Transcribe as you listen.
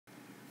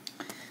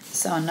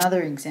So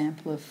another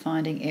example of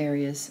finding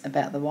areas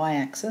about the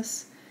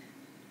y-axis,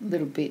 a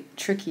little bit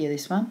trickier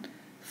this one.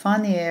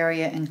 Find the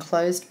area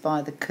enclosed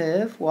by the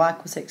curve y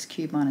equals x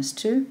cubed minus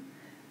 2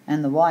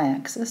 and the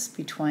y-axis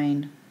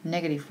between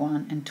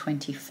 -1 and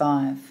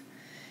 25.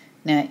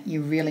 Now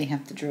you really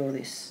have to draw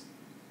this.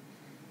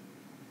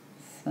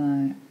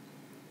 So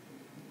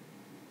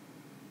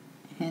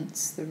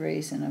hence the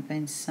reason I've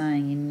been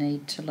saying you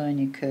need to learn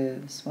your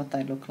curves, what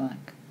they look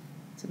like.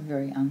 It's a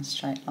very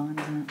unstraight line,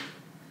 isn't it?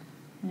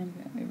 And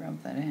let me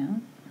rub that out.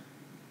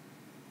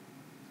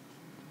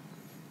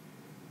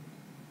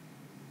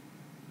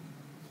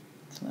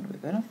 It's a little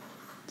bit better.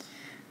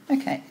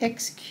 Okay,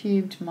 x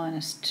cubed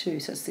minus 2,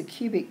 so it's the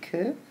cubic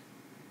curve,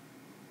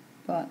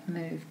 but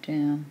move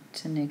down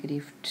to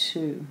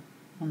 -2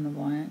 on the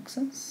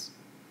y-axis.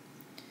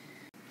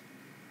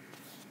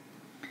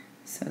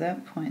 So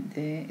that point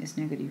there is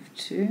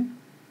 -2.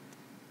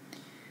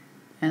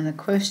 And the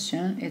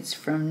question, it's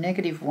from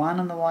 -1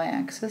 on the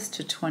y-axis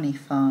to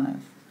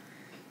 25.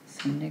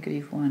 So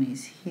 -1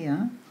 is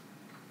here,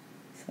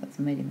 so it's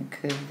meeting the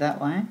curve that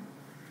way,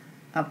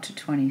 up to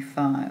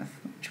 25,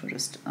 which we'll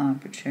just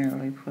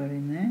arbitrarily put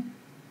in there.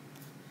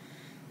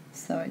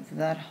 So it's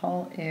that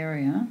whole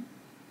area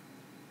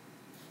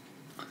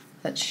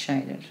that's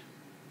shaded.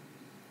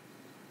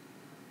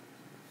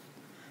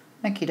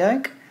 Okie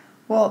doke.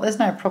 Well, there's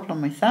no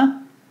problem with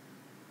that.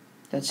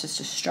 That's just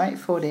a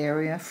straightforward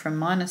area from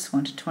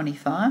 -1 to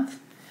 25,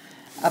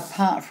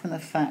 apart from the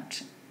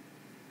fact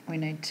we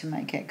need to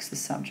make x the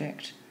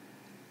subject.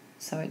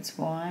 So it's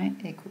y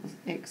equals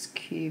x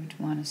cubed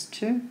minus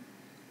 2.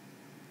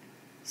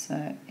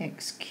 So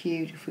x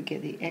cubed, if we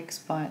get the x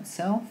by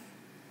itself,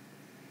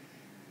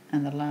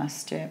 and the last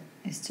step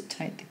is to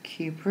take the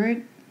cube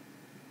root,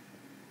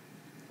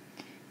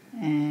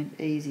 and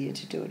easier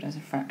to do it as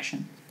a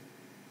fraction.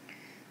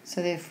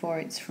 So therefore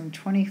it's from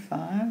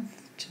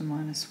 25 to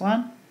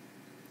 -1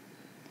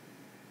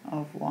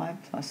 of y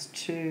plus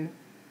 2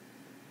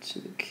 to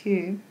the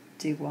cube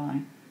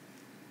dy.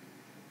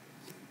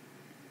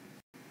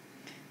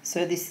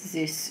 So this is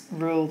this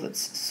rule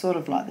that's sort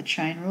of like the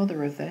chain rule, the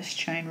reverse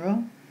chain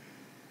rule.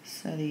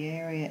 So the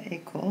area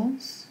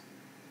equals,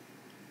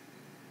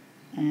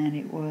 and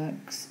it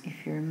works,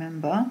 if you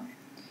remember,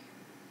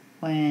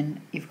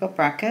 when you've got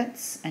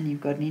brackets and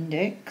you've got an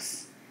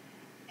index,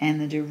 and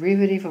the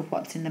derivative of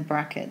what's in the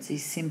brackets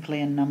is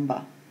simply a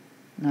number.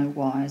 No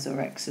y's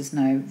or x's,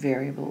 no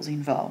variables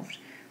involved,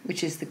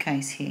 which is the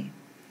case here.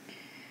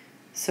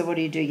 So what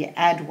do? You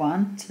add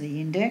 1 to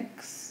the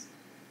index,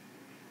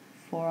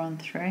 4 on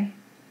 3,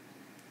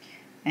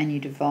 and you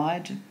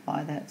divide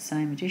by that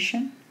same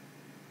addition,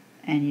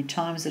 and you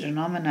times the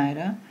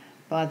denominator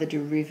by the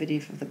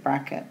derivative of the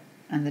bracket.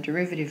 And the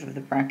derivative of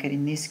the bracket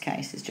in this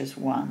case is just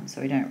 1,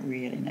 so we don't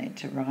really need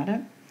to write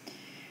it.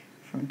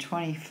 From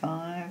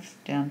 25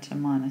 down to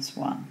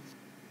 -1.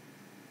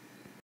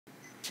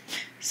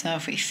 So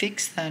if we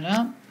fix that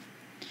up,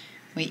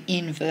 we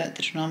invert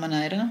the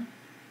denominator,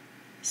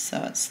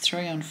 so it's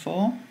 3 on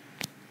 4,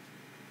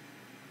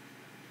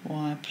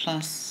 y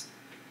plus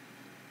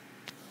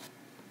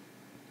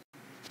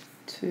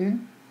 2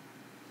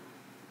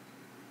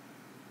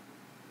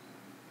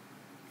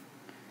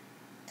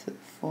 to the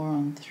 4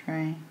 on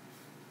 3,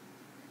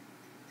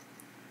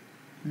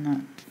 and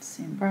that's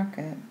in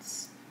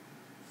brackets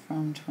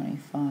from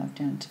 25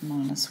 down to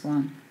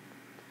 -1.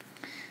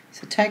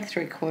 So take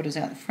 3/4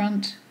 out the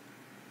front,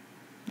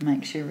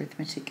 makes your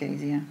arithmetic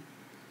easier.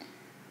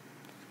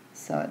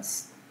 So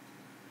it's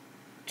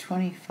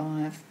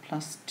 25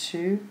 plus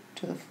 2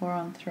 to the 4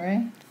 on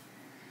 3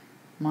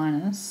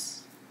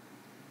 minus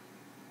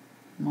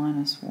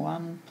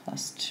 -1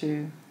 plus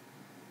 2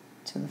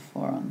 to the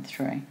 4 on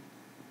 3.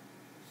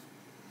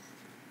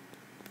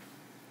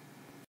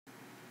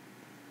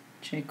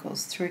 Which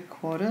equals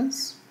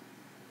 3/4.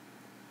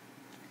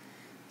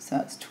 So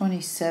it's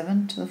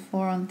 27 to the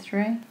 4 on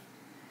 3.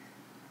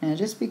 Now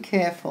just be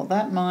careful,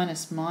 that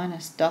minus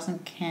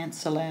doesn't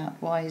cancel out.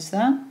 Why is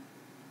that?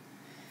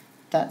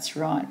 That's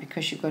right,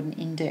 because you've got an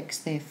index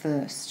there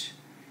first.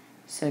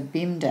 So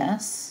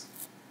BIMDAS,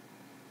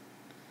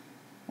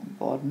 or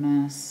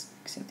BODMAS,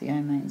 except the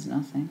A means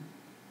nothing,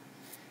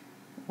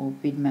 or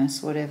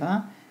BIDMAS,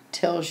 whatever,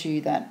 tells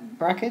you that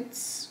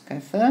brackets go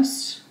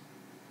first.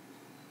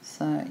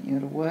 So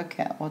you've got to work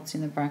out what's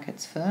in the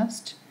brackets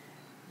first,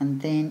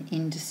 and then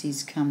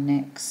indices come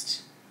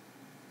next,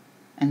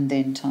 and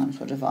then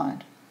times or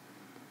divide.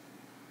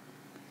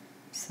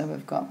 So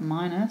we've got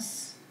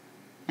minus,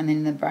 and then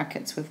in the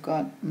brackets we've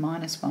got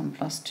 -1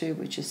 plus 2,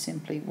 which is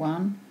simply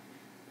 1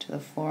 to the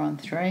 4 on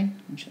 3,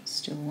 which is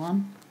still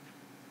 1.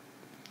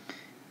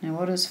 Now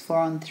what does 4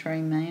 on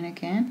 3 mean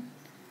again?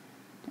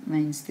 It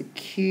means the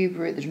cube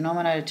root, the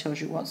denominator tells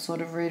you what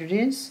sort of root it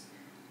is,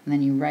 and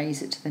then you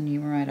raise it to the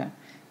numerator.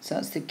 So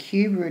it's the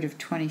cube root of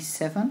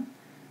 27,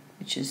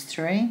 which is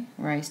 3,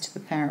 raised to the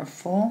power of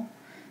 4,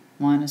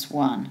 minus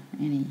 1.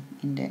 Any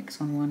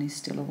index on 1 is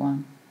still a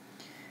 1.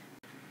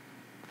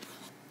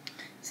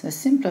 So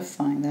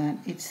simplifying that,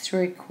 it's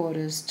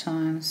 3/4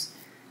 times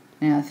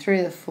Now 3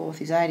 to the 4th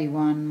is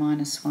 81,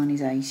 minus 1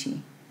 is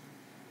 80.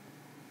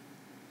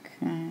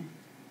 Okay.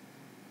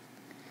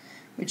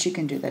 Which you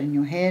can do that in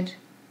your head.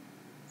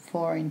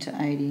 4 into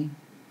 80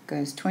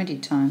 goes 20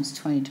 times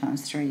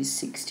 3 is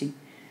 60.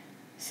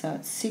 So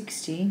it's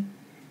 60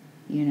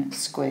 units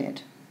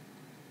squared.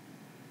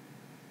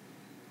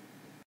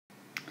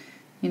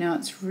 You know,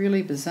 it's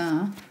really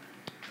bizarre,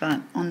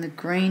 but on the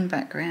green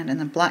background and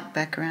the black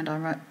background I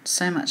write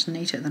so much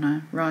neater than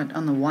I write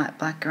on the white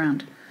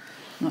background.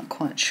 I'm not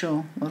quite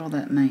sure what all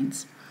that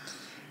means.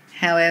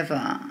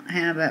 However,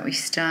 how about we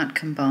start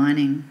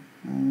combining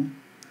or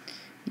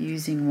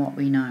using what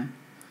we know.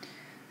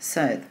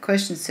 So the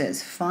question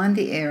says, find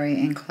the area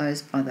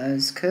enclosed by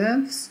those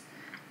curves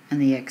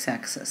and the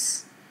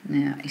x-axis.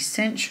 Now,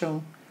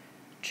 essential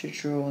to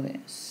draw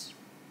this.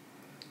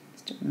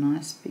 Let's do a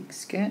nice big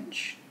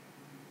sketch.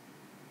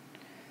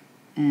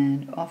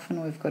 And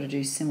often we've got to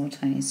do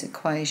simultaneous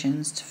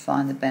equations to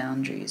find the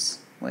boundaries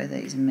where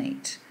these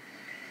meet.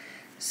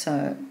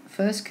 So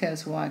first curve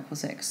is y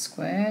equals x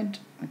squared.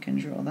 We can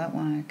draw that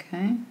one,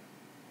 okay.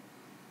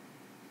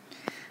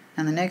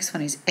 And the next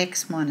one is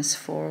x minus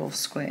 4 all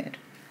squared.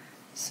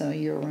 So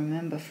you'll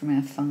remember from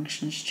our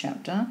functions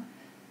chapter,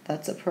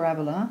 that's a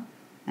parabola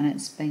and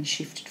it's been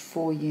shifted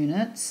 4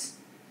 units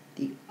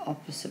the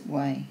opposite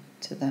way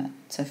to that.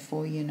 So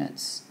 4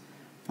 units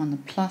on the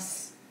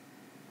plus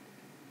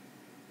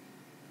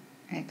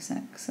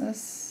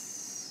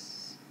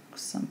x-axis,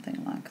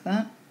 something like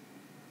that.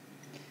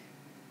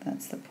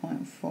 That's the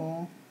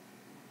 0.4.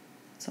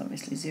 It's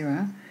obviously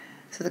 0.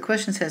 So the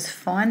question says,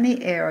 find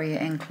the area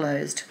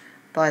enclosed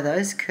by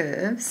those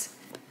curves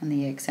and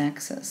the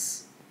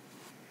x-axis.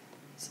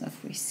 So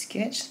if we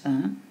sketch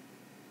that,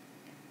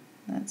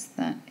 that's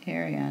that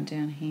area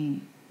down here,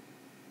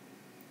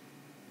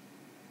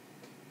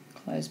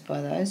 closed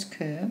by those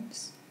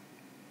curves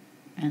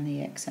and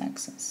the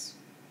x-axis.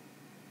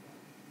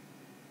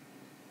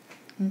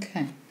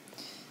 Okay,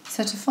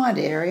 so to find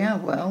area,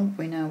 well,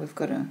 we know we've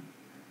got to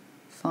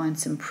find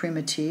some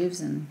primitives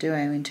and do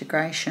our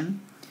integration.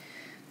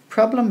 The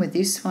problem with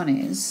this one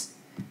is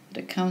that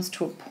it comes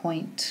to a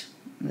point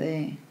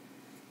there.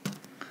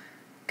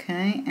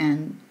 Okay,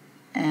 and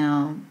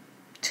our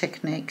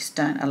techniques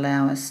don't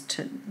allow us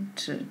to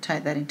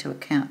take that into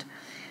account.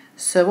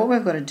 So what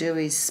we've got to do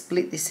is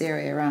split this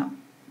area up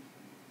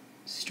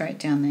straight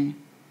down there.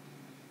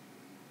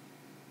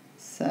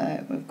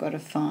 So we've got to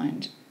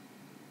find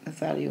the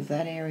value of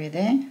that area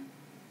there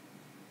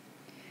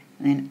and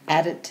then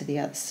add it to the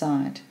other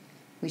side,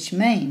 which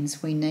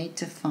means we need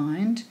to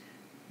find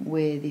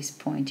where this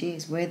point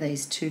is, where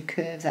these two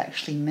curves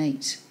actually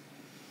meet.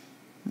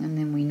 And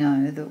then we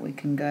know that we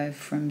can go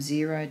from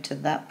 0 to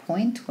that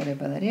point,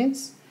 whatever that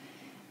is,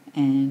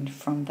 and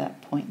from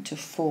that point to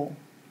 4.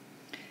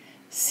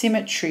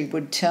 Symmetry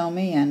would tell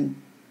me, and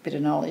a bit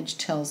of knowledge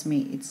tells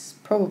me it's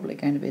probably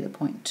going to be the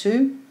point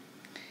 2,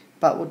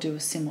 but we'll do a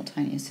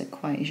simultaneous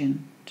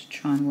equation to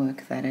try and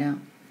work that out.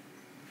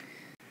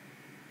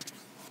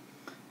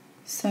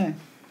 So,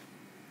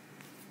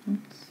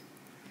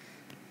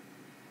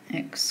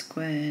 x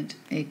squared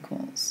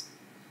equals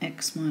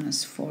x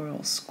minus 4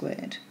 all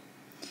squared.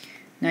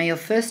 Now your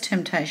first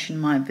temptation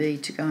might be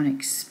to go and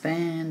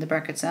expand the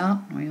brackets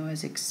out. We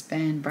always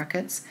expand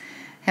brackets.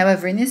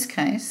 However, in this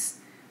case,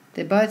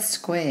 they're both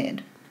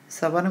squared.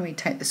 So why don't we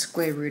take the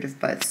square root of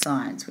both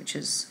sides, which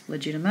is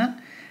legitimate,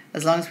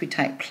 as long as we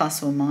take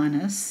plus or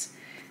minus.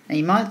 Now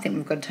you might think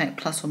we've got to take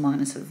plus or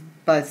minus of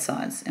both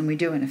sides, and we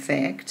do in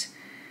effect.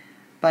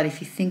 But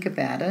if you think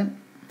about it,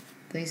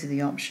 these are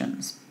the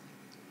options.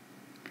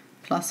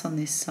 Plus on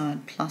this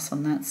side, plus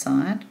on that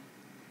side,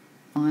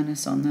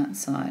 minus on that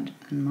side,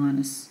 and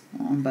minus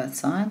on both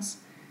sides,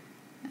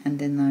 and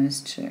then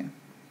those two.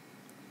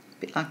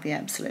 A bit like the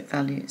absolute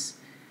values.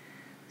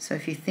 So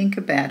if you think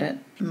about it,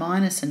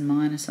 minus and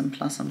minus and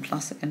plus are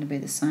going to be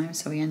the same,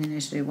 so we only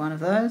need to do one of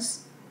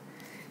those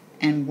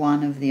and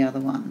one of the other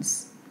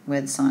ones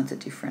where the signs are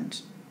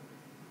different.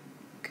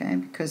 Okay,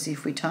 because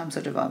if we times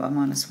or divide by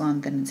minus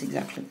 1, then it's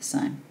exactly the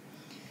same.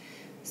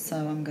 So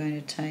I'm going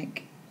to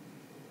take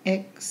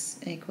x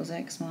equals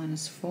x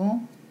minus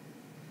 4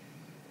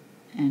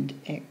 and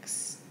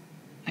x,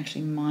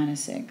 actually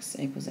minus x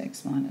equals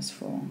x minus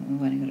 4.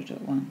 We've only got to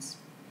do it once.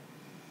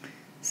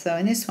 So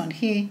in this one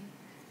here,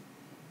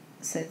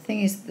 so the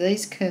thing is,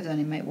 these curves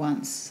only meet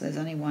once, so there's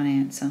only one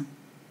answer.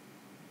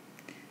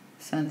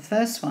 So in the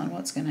first one,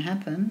 what's going to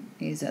happen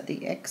is that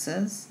the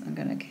x's are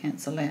going to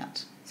cancel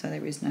out, so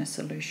there is no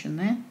solution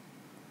there.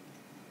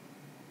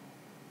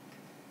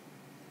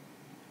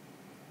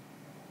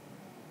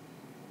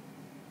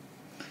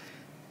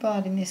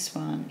 But in this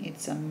one,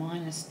 it's a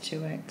minus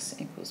 2x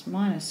equals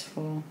minus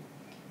 4,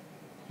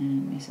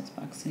 and Mrs.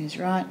 Buxton is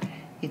right,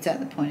 it's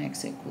at the point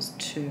x equals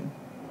 2.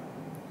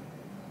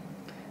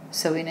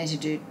 So we need to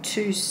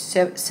do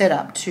set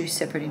up two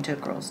separate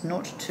integrals,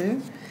 0 to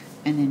 2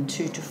 and then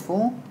 2 to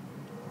 4.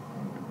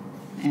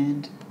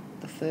 And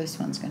the first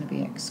one's going to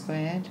be x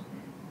squared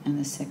and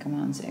the second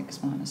one's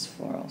x minus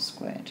 4 all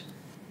squared.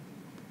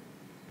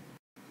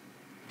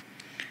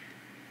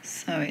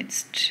 So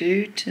it's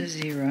 2 to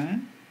 0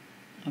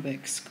 of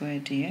x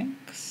squared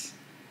dx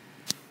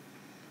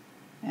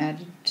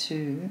added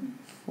to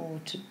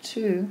 4 to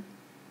 2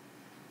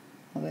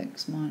 of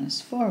x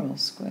minus 4 all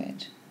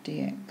squared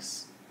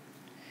dx.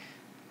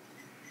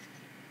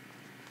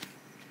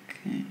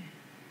 Okay,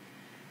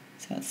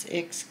 so it's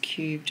x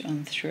cubed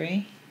on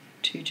 3,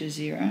 2 to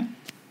 0,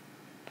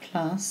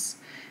 plus,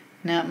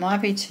 now it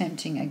might be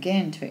tempting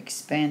again to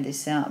expand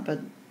this out, but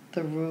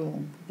the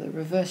rule, the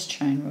reverse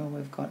chain rule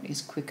we've got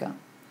is quicker.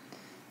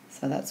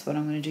 So that's what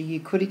I'm going to do.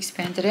 You could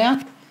expand it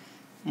out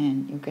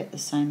and you'll get the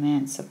same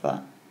answer,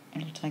 but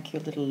it'll take you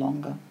a little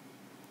longer.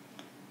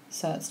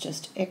 So it's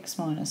just x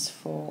minus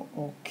 4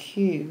 all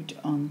cubed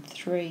on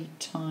 3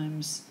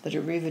 times the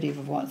derivative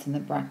of what's in the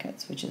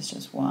brackets, which is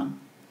just 1,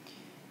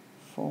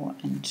 4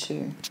 and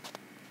 2.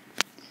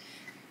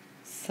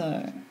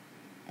 So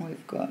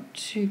we've got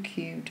 2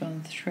 cubed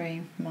on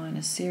 3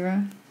 minus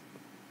 0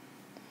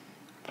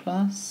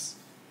 plus,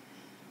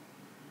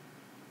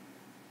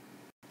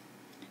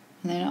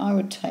 and then I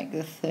would take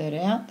the third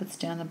out that's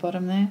down the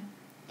bottom there,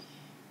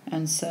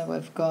 and so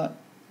we've got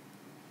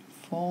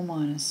 4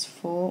 minus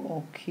 4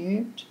 all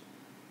cubed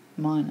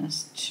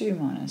minus 2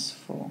 minus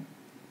 4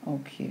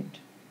 all cubed.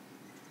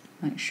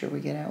 Make sure we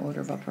get our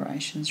order of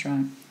operations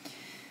right.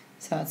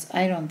 So it's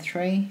 8 on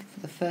 3 for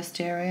the first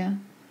area,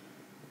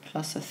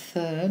 plus a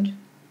third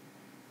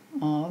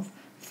of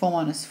 4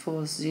 minus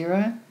 4 is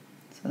 0,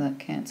 so that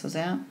cancels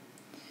out.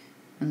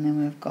 And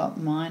then we've got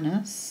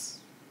minus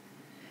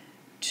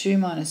 2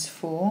 minus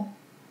 4,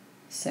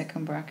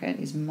 second bracket,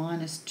 is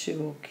minus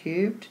 2 all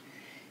cubed,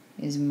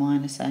 is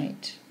minus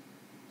 8.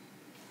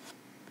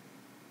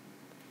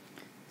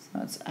 So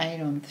that's 8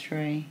 on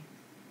 3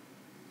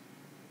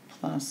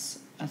 plus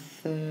a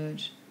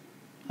third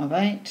of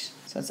 8.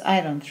 So it's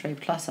 8 on 3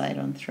 plus 8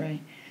 on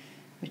 3,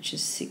 which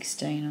is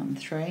 16 on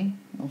 3,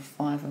 or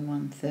 5 and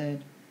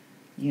 1/3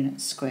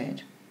 units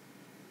squared.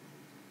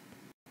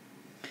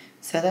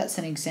 So that's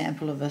an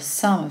example of a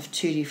sum of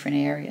two different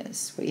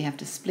areas where you have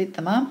to split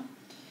them up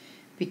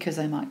because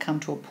they might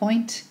come to a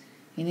point.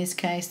 In this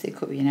case, there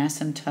could be an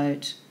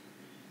asymptote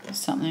or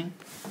something,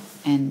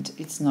 and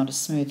it's not a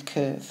smooth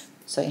curve.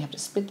 So you have to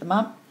split them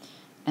up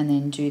and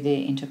then do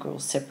their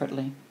integrals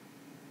separately.